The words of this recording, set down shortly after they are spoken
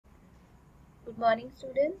Good morning,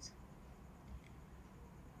 students.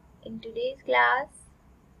 In today's class,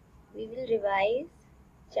 we will revise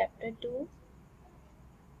chapter 2.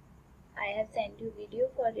 I have sent you video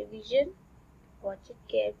for revision. Watch it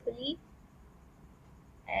carefully.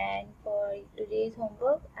 And for today's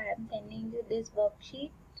homework, I am sending you this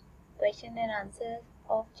worksheet, question and answers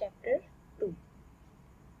of chapter 2.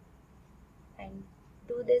 And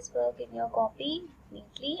do this work in your copy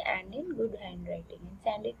neatly and in good handwriting and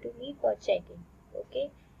send it to me for checking. Okay.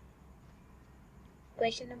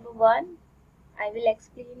 Question number 1. I will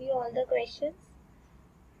explain you all the questions.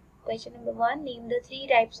 Question number 1. Name the 3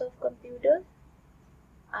 types of computers.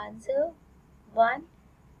 Answer. 1.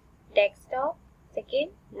 Desktop.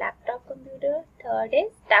 2nd. Laptop computer. 3rd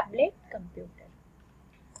is tablet computer.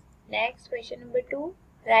 Next, question number 2.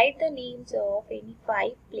 Write the names of any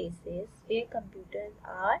 5 places where computers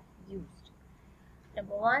are used.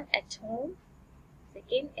 Number 1. At home.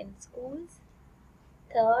 2nd. In schools.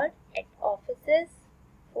 3rd. At offices.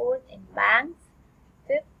 4th. In banks.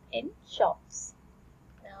 5th. In shops.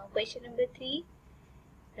 Now, question number 3.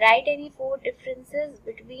 Write any 4 differences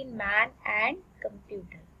between man and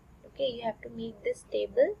computer. Okay, you have to make this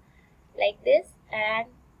table like this and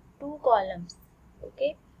 2 columns.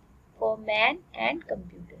 Okay, for man and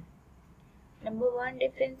computer. Number 1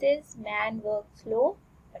 difference is man works slow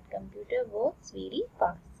but computer works very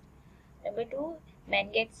fast. Number 2,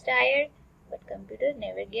 man gets tired but computer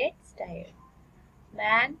never gets tired.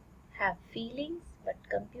 Man have feelings but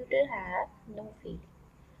computer have no feelings.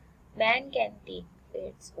 Man can take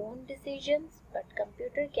its own decisions, but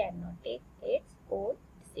computer cannot take its own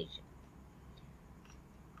decision.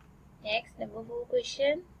 Next, number 4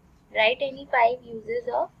 question. Write any 5 uses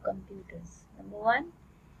of computers. Number 1.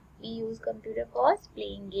 We use computer for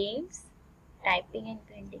playing games, typing and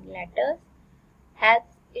printing letters.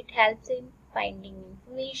 It helps in finding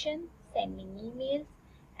information, sending emails,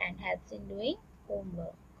 and helps in doing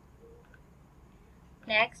homework.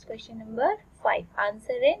 Next, question number 5.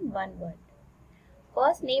 Answer in one word.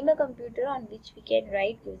 First, name a computer on which we can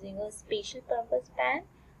write using a special purpose pen.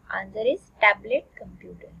 Answer is tablet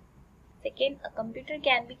computer. Second, a computer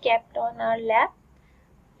can be kept on our lap.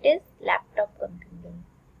 It is laptop computer.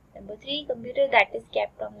 Number 3, computer that is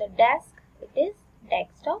kept on the desk. It is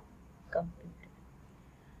desktop computer.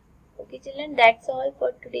 Okay children, that's all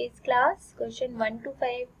for today's class. Question 1 to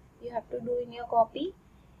 5 you have to do in your copy.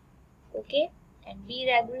 Okay, and be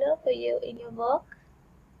regular for you in your work.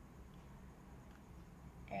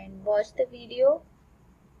 And watch the video.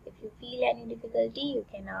 If you feel any difficulty, you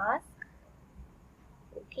can ask.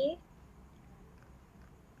 Okay.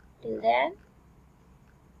 Till then,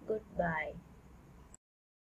 goodbye.